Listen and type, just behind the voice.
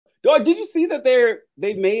Oh, did you see that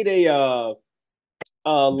they made a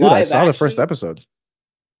Dude, I live saw the first action? episode.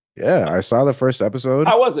 Yeah, I saw the first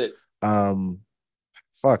episode. How was it? Um,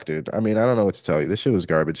 Fuck, dude. I mean, I don't know what to tell you. This shit was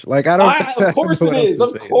garbage. Like, I don't, Of I don't course know it what else is. to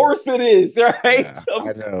Of say. Like, course it is. Right? yeah, Of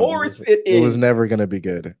I know. course it It was is. never gonna be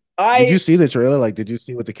good. Did you I see the trailer? Like, did you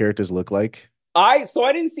see what the characters look like? I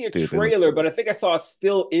didn't see a Dude, they look trailer, so but good. I think I saw a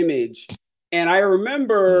still image, and I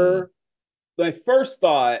Mm, remember my first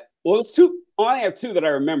thought. Well, it's two. I only have two that I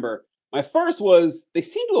remember. My first was they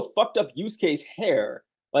seem to have fucked up Yusuke's hair.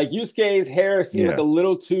 Like Yusuke's hair seemed like a yeah,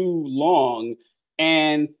 little too long,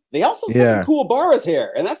 and they also fucking yeah. Kuwabara's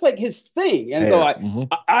hair, and that's like his thing. And so Hair. Hmm.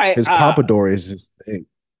 I, His pompadour is his thing.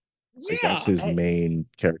 Like, that's yeah, his main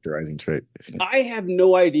characterizing trait. I have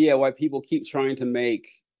no idea why people keep trying to make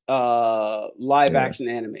live Yeah. action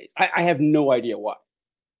animes. I have no idea why.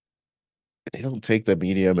 They don't take the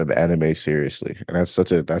medium of anime seriously, and that's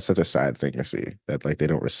such a sad thing to see, that like they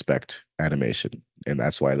don't respect animation, and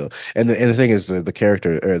that's why though. And the thing is, the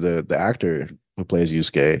character, or the actor who plays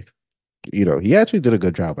Yusuke, he actually did a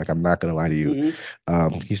good job. Like, I'm not gonna lie to you. Mm-hmm.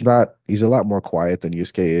 He's a lot more quiet than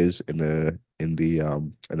Yusuke is in the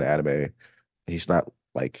anime. He's not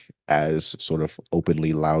like as sort of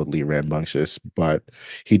openly, loudly rambunctious, but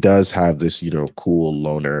he does have this, cool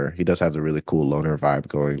loner. He does have the really cool loner vibe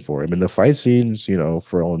going for him. And the fight scenes,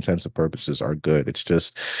 for all intents and purposes, are good.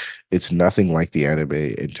 It's nothing like the anime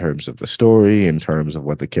in terms of the story, in terms of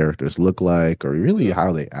what the characters look like, or really Uh,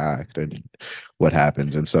 how they act and what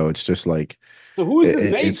happens. And so it's just like so who is this it's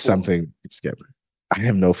made for? something. I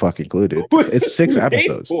have no fucking clue, dude. Who is It's this six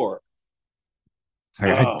made episodes. for?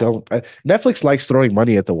 I Oh, don't. Netflix likes throwing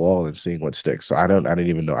money at the wall and seeing what sticks. So I don't. I didn't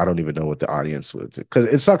even know. I don't even know what the audience would. Because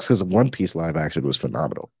it sucks. Because One Piece live action was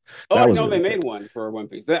phenomenal. I That didn't was know they really made good. one for One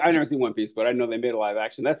Piece. I've never seen One Piece, but I know they made a live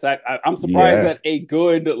action. I'm surprised Yeah, that a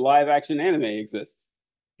good live action anime exists.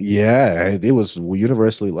 yeah. It was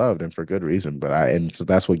universally loved, and for good reason. And so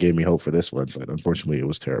that's what gave me hope for this one. But unfortunately, it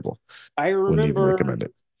was terrible. I Wouldn't even remember recommend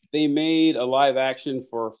it. they made a live action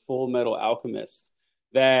for Full Metal Alchemist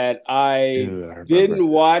that I Dude, I remember. didn't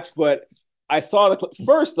watch, but I saw the clip.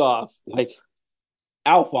 First off, like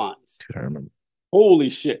Alphonse, Dude, I remember. holy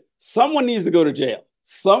shit. Someone needs to go to jail.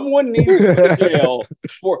 Someone needs to go to jail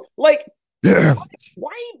for like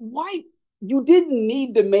why you didn't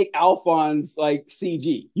need to make Alphonse like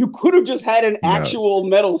CG. You could have just had an No, actual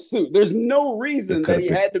metal suit. There's no it reason could that have he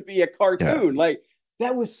been. had to be a Yeah, cartoon. Like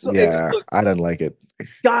that was so it just yeah. looked I didn't like it.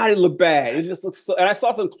 God, it looked bad. It just looks so and I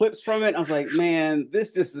saw some clips from it. And I was like, man,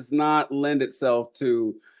 this just does not lend itself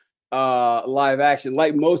to live action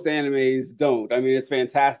like most animes don't. I mean, it's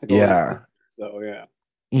fantastical in its nature. Yeah. So yeah.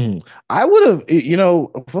 Mhm. I would have,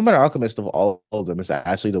 Fullmetal Alchemist, of all of them, is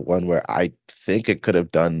actually the one where I think it could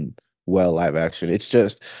have done well live action. It's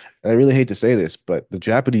just, and I really hate to say this, but the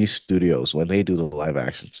Japanese studios, when they do the live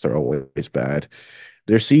actions, they're always bad.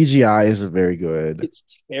 Their CGI is very good.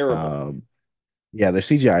 It's terrible. Um, yeah, the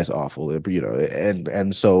CGI is awful,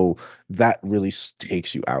 and so that really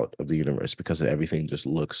takes you out of the universe because everything just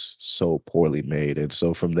looks so poorly made. And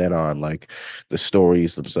so from then on, like, the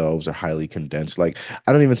stories themselves are highly condensed. Like,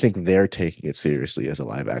 I don't even think they're taking it seriously as a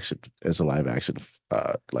live action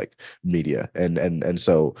like media. And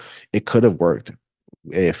so it could have worked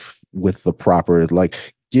if with the proper,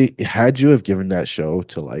 like, had you have given that show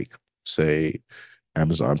to, like, say,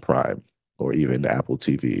 Amazon Prime or even Apple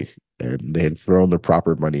TV, and they had thrown the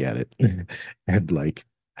proper money at it and, like,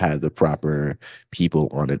 had the proper people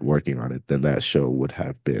on it working on it, then that show would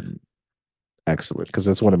have been excellent, because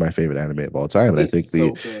that's one of my favorite anime of all time. And I It's think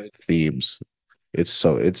the so good. themes, it's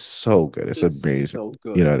so good. It's It's amazing. so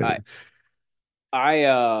You know good. what I mean? I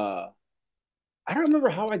I don't remember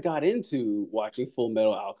how I got into watching Full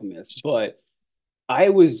Metal Alchemist, but I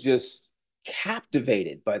was just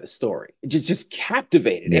captivated by the story. Just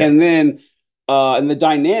captivated. Yeah. And the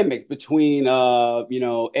dynamic between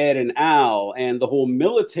Ed and Al and the whole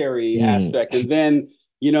military Mm, aspect and then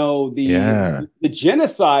yeah. the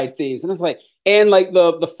genocide themes and it's like and like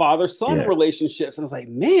the father son Yeah. relationships and it's like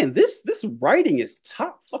man this writing is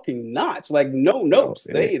top fucking notch like no Bro, notes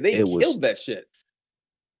it, they it was killed that shit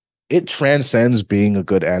it transcends being a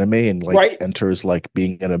good anime, and, like, right enters, like,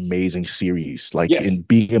 being an amazing series, like, in yes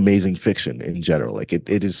being amazing fiction in general. Like, it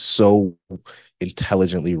is so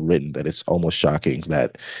intelligently written that it's almost shocking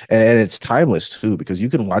that, and it's timeless too, because you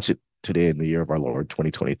can watch it today in the year of our Lord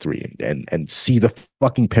 2023, and see the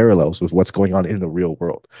fucking parallels with what's going on in the real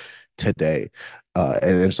world today.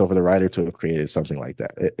 And so for the writer to have created something like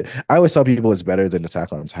that, I always tell people it's better than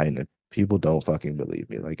Attack on Titan. People don't fucking believe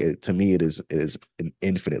me. Like, to me, it is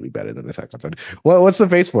infinitely better than Attack on Titan. What's the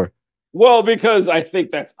face for? Well, because I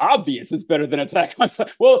think that's obvious. It's better than Attack on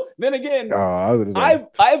Titan. Well, then again, Oh, I was gonna say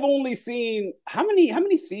I've only seen how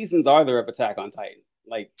many seasons are there of Attack on Titan?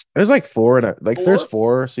 Like there's like four and like there's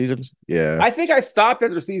four? 4 seasons. Yeah, I think I stopped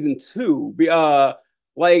after season two.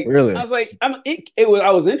 Like I really. was like, it was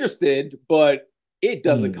I was interested, but it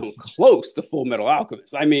doesn't Mm. come close to Full Metal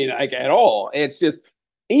Alchemist. I mean, like at all. It's just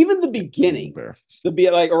even the beginning, Fair. the be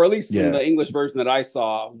like, or at least in Yeah. the English version that I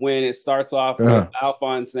saw, when it starts off with Uh,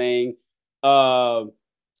 Alphonse saying, uh,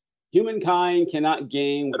 humankind cannot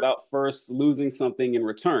gain without first losing something in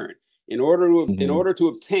return. In mhm. order to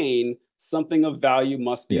obtain something of value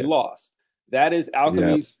must be Yeah. lost. That is Yep.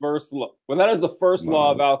 alchemy's first law. Well, that is the first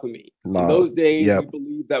law of Love. alchemy. In Love. those days, we Yep.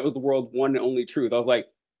 believed that was the world's one and only truth. I was like,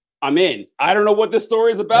 I'm in. I don't know what this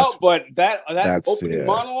story is That's about, but that that's opening yeah.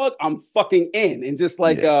 monologue, I'm fucking in. And just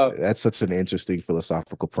like Yeah. That's such an interesting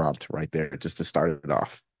philosophical prompt right there, just to start it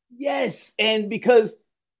off. yes, and because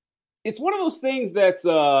it's one of those things that's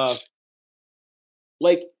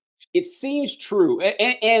like it seems true,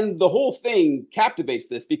 and the whole thing captivates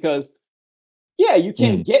this because yeah, you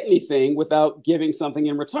can't Mm. get anything without giving something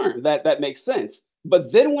in return. That makes sense.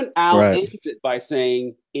 But then when Al Right. ends it by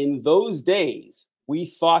saying, "In those days, we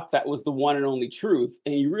thought that was the one and only truth,"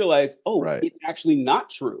 and you realize, oh, Right. it's actually not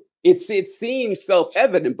true. It seems self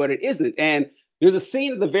evident, but it isn't. And there's a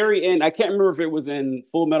scene at the very end. I can't remember if it was in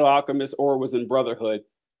Full Metal Alchemist or it was in Brotherhood,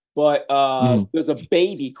 but Mhm. there's a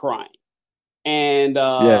baby crying, and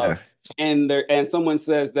Yeah. someone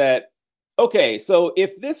says that okay, so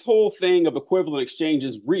if this whole thing of equivalent exchange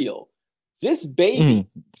is real, this baby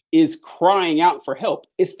Mhm. is crying out for help.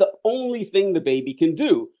 It's the only thing the baby can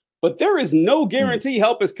do, but there is no Mhm. guarantee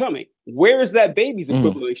help is coming. Where is that baby's Mhm.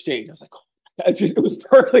 equivalent exchange? I was like, oh, it was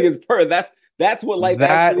perfect. It's perfect. That's what life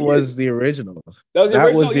That actually was is. the original. That was the That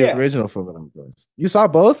original. was the Yeah. original film that I'm going. You saw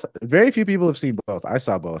both? Very few people have seen both. I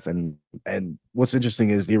saw both, and what's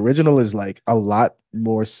interesting is the original is like a lot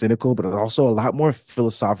more cynical, but also a lot more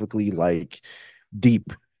philosophically like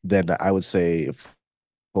deep than I would say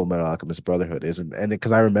Full Metal Alchemist Brotherhood is, and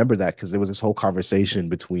because I remember that because there was this whole conversation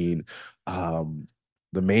between um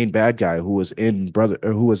the main bad guy who was in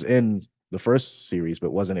who was in the first series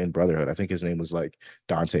but wasn't in Brotherhood. I think his name was like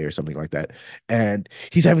Dante or something like that, and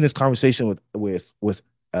he's having this conversation with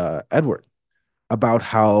Edward about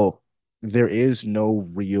how there is no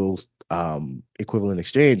real equivalent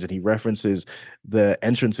exchange, and he references the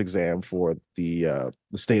entrance exam for the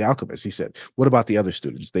state alchemist. He said, what about the other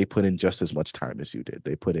students? They put in just as much time as you did.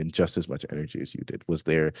 They put in just as much energy as you did.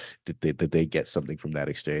 Did they get something from that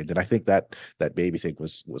exchange? And I think that baby thing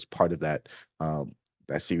was part of that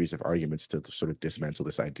series of arguments to sort of dismantle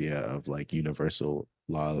this idea of like universal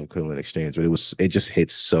law of equivalent exchange. But it just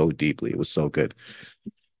hits so deeply. It was so good.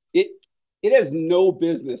 it it has no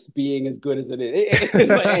business being as good as it is. It's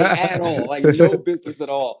like at all, like no business at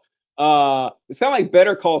all. It's kind of like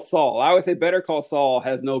Better Call Saul. I always say Better Call Saul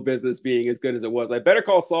has no business being as good as it was. Like Better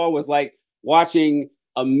Call Saul was like watching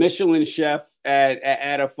a Michelin chef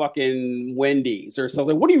at a fucking Wendy's or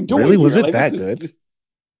something. What are you doing Really? Was here? it Like that good?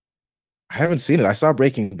 I haven't seen it. I saw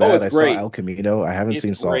Breaking oh, Bad. it's I saw great. El Camino. I haven't It's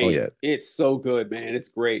seen Saul great. yet. It's so good, man. It's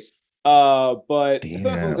great. But it's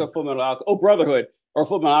not something Damn. like Full Metal Alchemist. Oh, Brotherhood or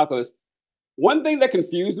Full Metal Alchemist. One thing that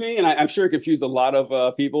confused me, and I'm sure it confused a lot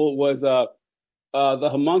of people, was the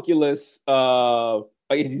homunculus. I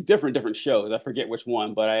guess he's different shows. I forget which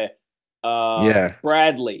one, but Yeah.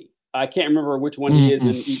 Bradley. I can't remember which one he is Mm,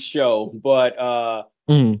 in each show, but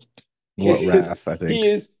mm. What his Wrath, I he think.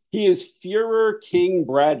 is Führer King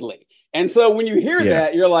Bradley. And so when you hear Yeah.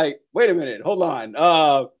 that, you're like, wait a minute, hold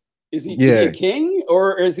on. Is he a Yeah. king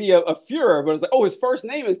or is he a Führer? But it's like, oh, his first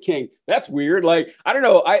name is King. That's weird. Like, I don't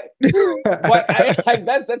know.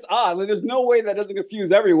 That's odd. Like, there's no way that doesn't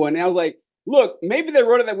confuse everyone. And I was like, look, maybe they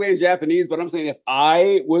wrote it that way in Japanese, but I'm saying if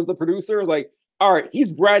I was the producer, I was like, all right,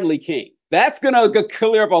 he's Bradley King. That's gonna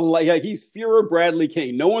clear up a lot. Like, he's Führer Bradley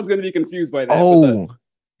King. No one's gonna be confused by that. But Oh,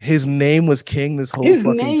 his name was King this whole his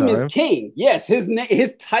fucking name is time. King. Yes, his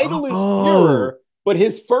title is Führer, Oh, but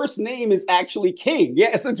his first name is actually King.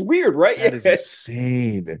 Yes, it's weird, right? that is Yeah,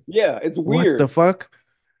 insane. yeah, it's What the weird. fuck?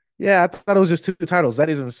 Yeah, I thought it was just two titles. That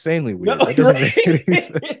is insanely No, weird. That doesn't right? make any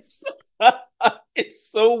sense. It's it's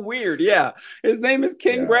so weird. Yeah, his name is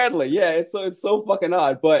King Yeah. Bradley. Yeah, it's so fucking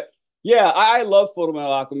odd. But yeah, I love Fullmetal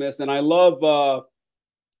Alchemist, and I love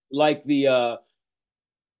like the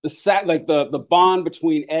the bond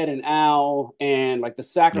between Ed and Al, and like the Yeah,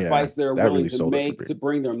 sacrifice they're that willing really to sold it for make me. to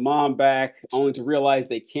bring their mom back, only to realize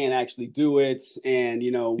they can't actually do it, and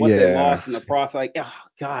what they Yeah, lost in the process. Like, oh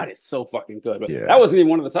God, it's so fucking good. But that yeah, wasn't even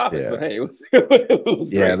one of the topics. But yeah, hey, it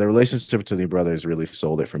was yeah. great. The relationship between the brothers really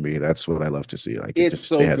sold it for me. That's what I love to see. Like, it It's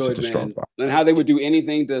just they so had such good, a strong man, bond. and how they would do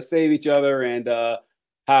anything to save each other, and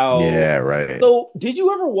how. Yeah, right. So, did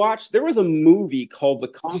you ever watch? There was a movie called The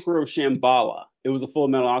Conqueror of Shambhala. It was a Full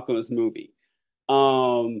Metal Alchemist movie.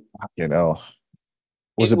 Um, You know,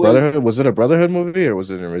 was it it was Brotherhood? Was it a Brotherhood movie or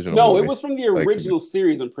was it an original No, it movie? was from the Like, from original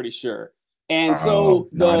series, I'm pretty sure. And oh so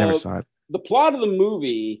no, I never the saw it. the plot of the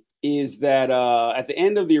movie is that at the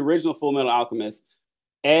end of the original Full Metal Alchemist,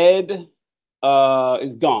 Ed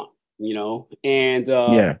is gone, and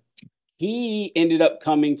Yeah. he ended up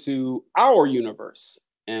coming to our universe,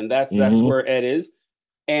 and that's Hmm. where Ed is.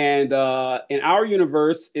 And in our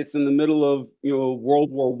universe, it's in the middle of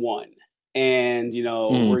World War One, and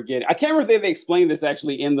Mm. we're getting. I can't remember if they explained this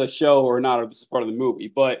actually in the show or not, or this is part of the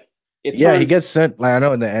movie, but it Yeah, he turns gets sent. Like, I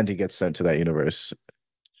know in the end he gets sent to that universe.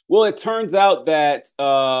 it turns out that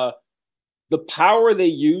the power they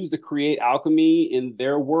use to create alchemy in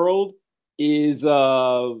their world is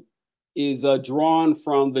drawn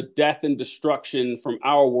from the death and destruction from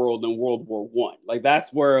our world in World War One. Like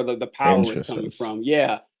that's where the power is coming Interesting. from.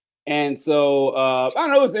 Yeah. And so I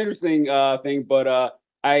don't know, it's an interesting thing, but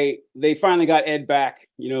I they finally got Ed back,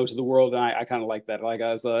 to the world, and I kind of like that. Like,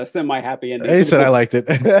 I was a semi happy ending He for the said I boy. liked it.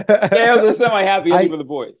 Yeah, it was a semi happy ending I for the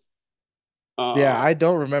boys. Yeah, Uh, I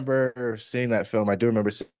don't remember seeing that film. I do remember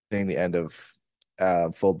seeing the end of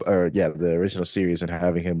full or yeah, the original series and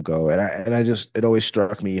having him go. And I just it always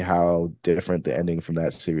struck me how different the ending from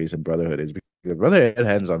that series and Brotherhood is because Brotherhood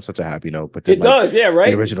ends on such a happy note, but then it like does, yeah,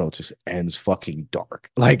 the right? original just ends fucking dark.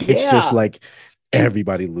 Like it's just Yeah, like and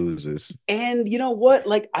everybody loses. and you know what?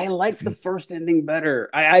 Like, I like the first ending better.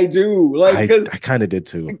 I do, like, I because kind of did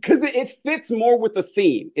too. it fits more with the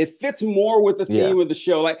theme. It fits more with the Yeah. theme of the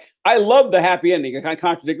show. Like, I love the happy ending. I kind of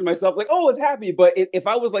contradicted myself, like, oh, it's happy. But if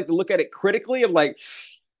I was like to look at it critically, I'm like,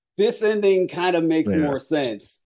 this ending kind of makes Yeah. more sense.